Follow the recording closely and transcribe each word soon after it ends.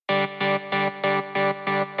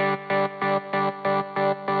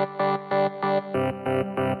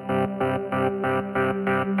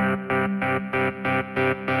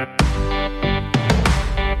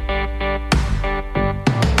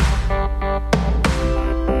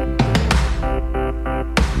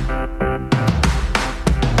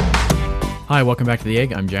Hi, welcome back to The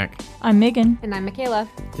Egg. I'm Jack. I'm Megan. And I'm Michaela.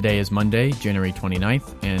 Today is Monday, January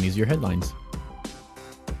 29th, and these are your headlines.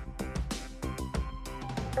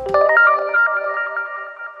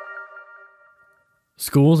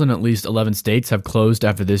 Schools in at least 11 states have closed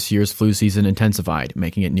after this year's flu season intensified,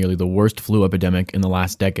 making it nearly the worst flu epidemic in the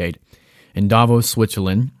last decade. In Davos,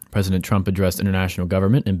 Switzerland, President Trump addressed international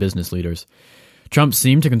government and business leaders. Trump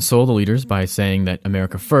seemed to console the leaders by saying that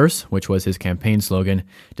America First, which was his campaign slogan,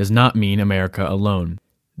 does not mean America alone.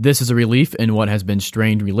 This is a relief in what has been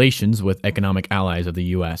strained relations with economic allies of the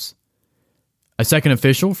U.S. A second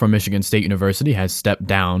official from Michigan State University has stepped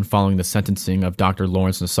down following the sentencing of Dr.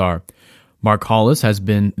 Lawrence Nassar. Mark Hollis has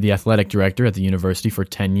been the athletic director at the university for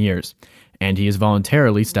 10 years, and he is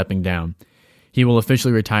voluntarily stepping down. He will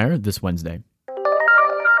officially retire this Wednesday.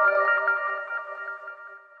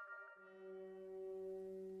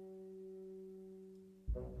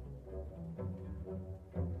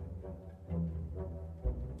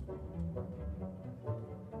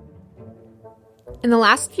 In the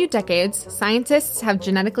last few decades, scientists have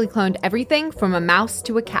genetically cloned everything from a mouse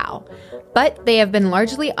to a cow, but they have been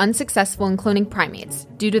largely unsuccessful in cloning primates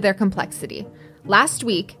due to their complexity. Last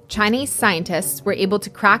week, Chinese scientists were able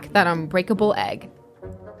to crack that unbreakable egg.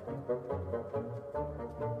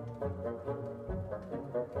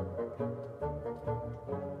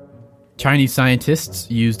 Chinese scientists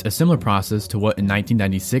used a similar process to what in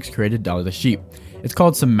 1996 created Dolly the sheep. It's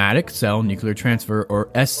called somatic cell nuclear transfer, or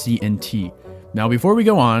SCNT. Now, before we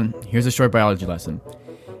go on, here's a short biology lesson.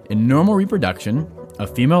 In normal reproduction, a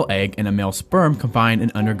female egg and a male sperm combine and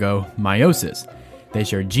undergo meiosis. They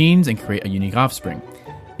share genes and create a unique offspring.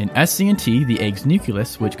 In SCNT, the egg's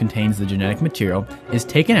nucleus, which contains the genetic material, is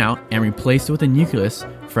taken out and replaced with a nucleus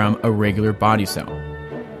from a regular body cell.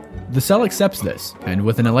 The cell accepts this, and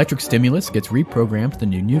with an electric stimulus gets reprogrammed to the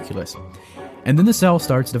new nucleus. And then the cell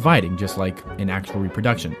starts dividing, just like in actual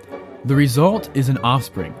reproduction. The result is an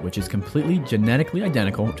offspring, which is completely genetically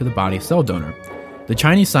identical to the body cell donor. The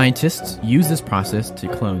Chinese scientists use this process to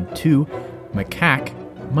clone 2 macaque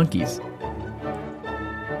monkeys.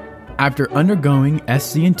 After undergoing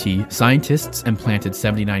SCNT, scientists implanted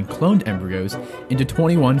 79 cloned embryos into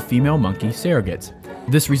 21 female monkey surrogates.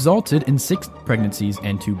 This resulted in 6 pregnancies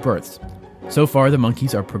and 2 births. So far, the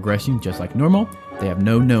monkeys are progressing just like normal, they have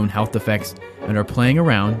no known health effects, and are playing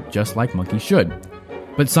around just like monkeys should.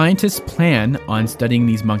 But scientists plan on studying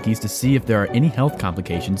these monkeys to see if there are any health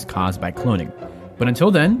complications caused by cloning. But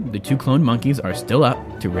until then, the 2 cloned monkeys are still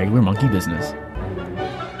up to regular monkey business.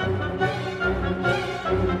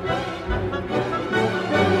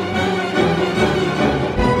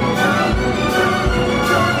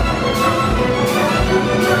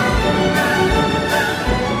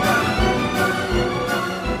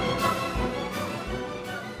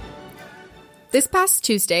 This past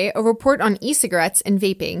Tuesday, a report on e-cigarettes and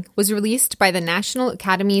vaping was released by the National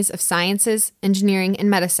Academies of Sciences, Engineering, and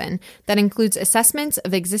Medicine that includes assessments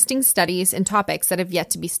of existing studies and topics that have yet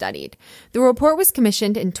to be studied. The report was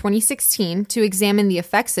commissioned in 2016 to examine the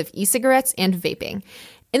effects of e-cigarettes and vaping.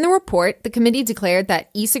 In the report, the committee declared that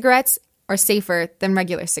e-cigarettes are safer than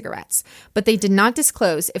regular cigarettes, but they did not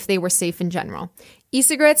disclose if they were safe in general.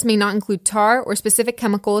 E-cigarettes may not include tar or specific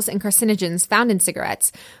chemicals and carcinogens found in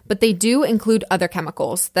cigarettes, but they do include other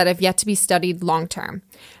chemicals that have yet to be studied long-term.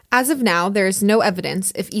 As of now, there is no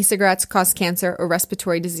evidence if e-cigarettes cause cancer or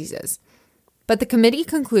respiratory diseases. But the committee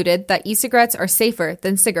concluded that e-cigarettes are safer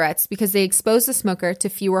than cigarettes because they expose the smoker to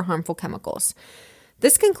fewer harmful chemicals.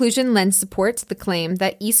 This conclusion lends support to the claim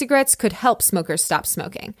that e-cigarettes could help smokers stop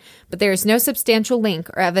smoking, but there is no substantial link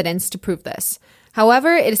or evidence to prove this.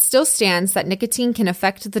 However, it still stands that nicotine can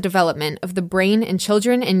affect the development of the brain in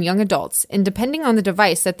children and young adults, and depending on the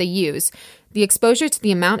device that they use, the exposure to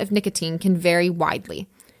the amount of nicotine can vary widely.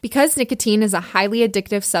 Because nicotine is a highly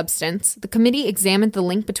addictive substance, the committee examined the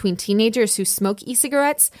link between teenagers who smoke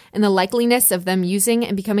e-cigarettes and the likeliness of them using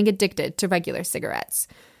and becoming addicted to regular cigarettes.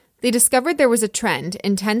 They discovered there was a trend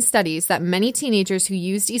in 10 studies that many teenagers who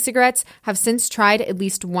used e-cigarettes have since tried at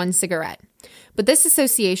least one cigarette. But this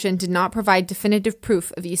association did not provide definitive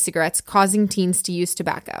proof of e-cigarettes causing teens to use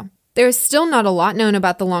tobacco. There is still not a lot known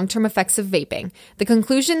about the long-term effects of vaping. The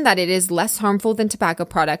conclusion that it is less harmful than tobacco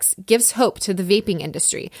products gives hope to the vaping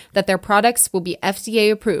industry that their products will be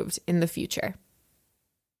FDA approved in the future.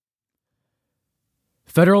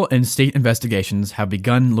 Federal and state investigations have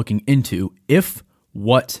begun looking into if,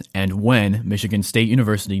 what, and when Michigan State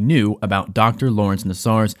University knew about Dr. Lawrence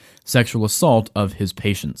Nassar's sexual assault of his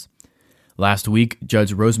patients. Last week,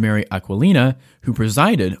 Judge Rosemary Aquilina, who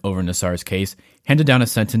presided over Nassar's case, handed down a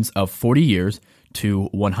sentence of 40 years to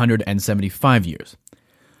 175 years.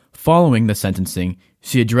 Following the sentencing,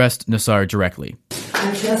 She addressed Nassar directly.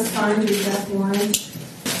 I just signed your death warrant.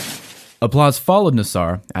 Applause followed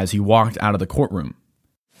Nassar as he walked out of the courtroom.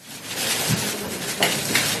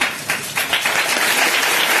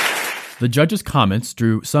 The judge's comments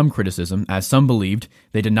drew some criticism, as some believed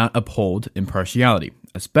they did not uphold impartiality,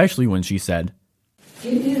 especially when she said,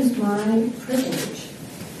 "It is my privilege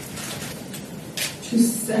to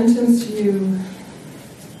sentence you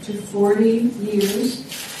to 40 years."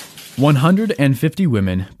 150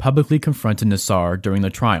 women publicly confronted Nassar during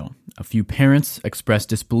the trial. A few parents expressed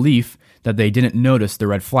disbelief that they didn't notice the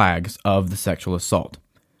red flags of the sexual assault.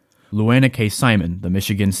 Luana K. Simon, the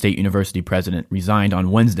Michigan State University president, resigned on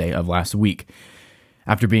Wednesday of last week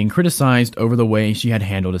after being criticized over the way she had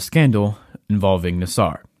handled a scandal involving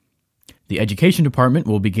Nassar. The Education Department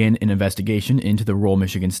will begin an investigation into the role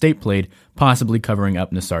Michigan State played, possibly covering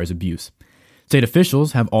up Nassar's abuse. State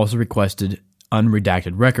officials have also requested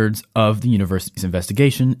unredacted records of the university's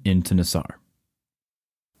investigation into Nassar.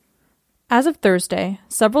 As of Thursday,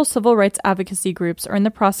 several civil rights advocacy groups are in the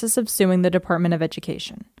process of suing the Department of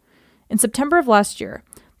Education. In September of last year,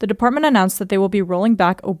 the department announced that they will be rolling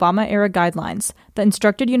back Obama-era guidelines that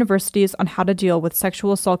instructed universities on how to deal with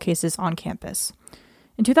sexual assault cases on campus.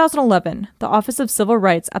 In 2011, the Office of Civil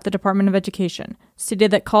Rights at the Department of Education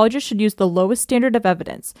stated that colleges should use the lowest standard of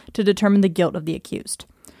evidence to determine the guilt of the accused.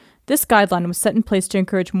 This guideline was set in place to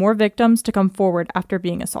encourage more victims to come forward after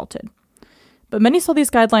being assaulted. But many saw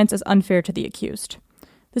these guidelines as unfair to the accused.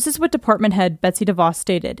 This is what Department Head Betsy DeVos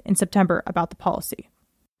stated in September about the policy.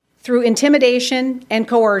 Through intimidation and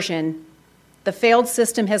coercion, the failed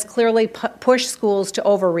system has clearly pushed schools to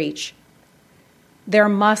overreach. There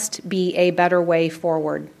must be a better way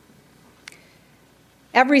forward.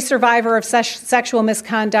 Every survivor of sexual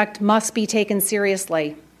misconduct must be taken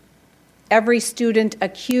seriously. Every student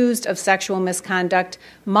accused of sexual misconduct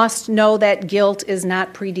must know that guilt is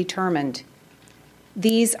not predetermined.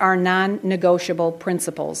 These are non-negotiable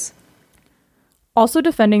principles. Also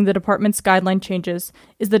defending the department's guideline changes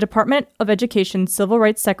is the Department of Education Civil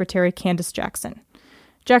Rights Secretary Candace Jackson.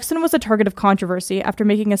 Jackson was a target of controversy after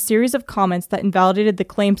making a series of comments that invalidated the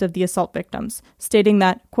claims of the assault victims, stating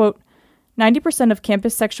that, quote, 90% of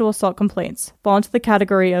campus sexual assault complaints fall into the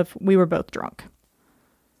category of "we were both drunk."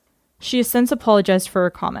 She has since apologized for her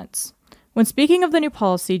comments. When speaking of the new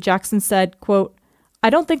policy, Jackson said, quote, "I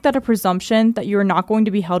don't think that a presumption that you are not going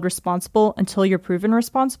to be held responsible until you're proven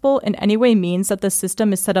responsible in any way means that the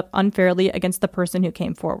system is set up unfairly against the person who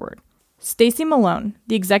came forward." Stacey Malone,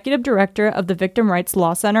 the executive director of the Victim Rights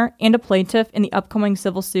Law Center and a plaintiff in the upcoming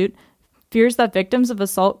civil suit, fears that victims of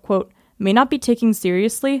assault, quote, may not be taken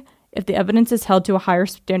seriously if the evidence is held to a higher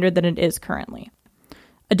standard than it is currently.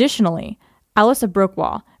 Additionally, Alice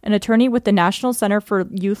Abrokwa, an attorney with the National Center for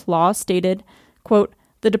Youth Law, stated, quote,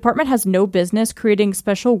 "The department has no business creating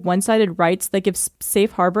special one-sided rights that give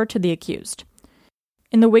safe harbor to the accused."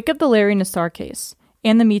 In the wake of the Larry Nassar case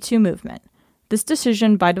and the Me Too movement, this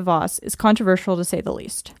decision by DeVos is controversial to say the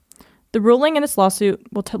least. The ruling in this lawsuit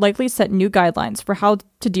will likely set new guidelines for how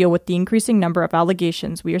to deal with the increasing number of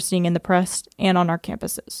allegations we are seeing in the press and on our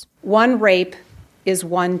campuses. One rape is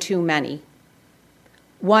one too many.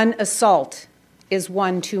 One assault is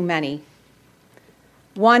one too many.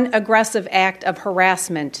 One aggressive act of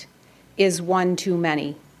harassment is one too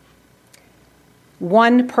many.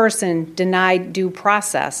 One person denied due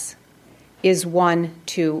process is one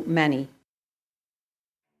too many.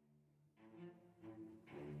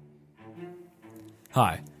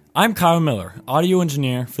 Hi, I'm Kyle Miller, audio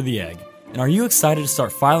engineer for The Egg. And are you excited to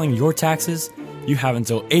start filing your taxes? You have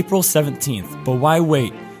until April 17th, but why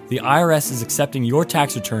wait? The IRS is accepting your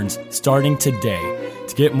tax returns starting today.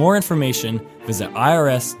 To get more information, visit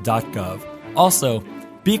irs.gov. Also,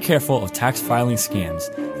 be careful of tax filing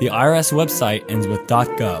scams. The IRS website ends with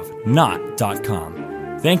 .gov, not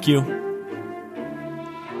 .com. Thank you.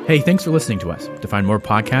 Hey, thanks for listening to us. To find more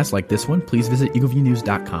podcasts like this one, please visit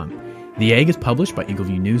eagleviewnews.com. The Egg is published by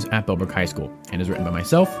Eagleview News at Bellbrook High School and is written by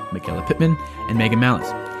myself, Michaela Pittman, and Megan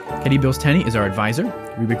Malice. Katie Bills-Tenney is our advisor.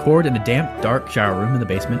 We record in a damp, dark shower room in the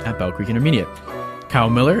basement at Bell Creek Intermediate. Kyle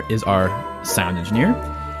Miller is our sound engineer,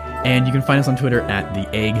 and you can find us on Twitter at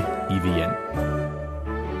The Egg EVN.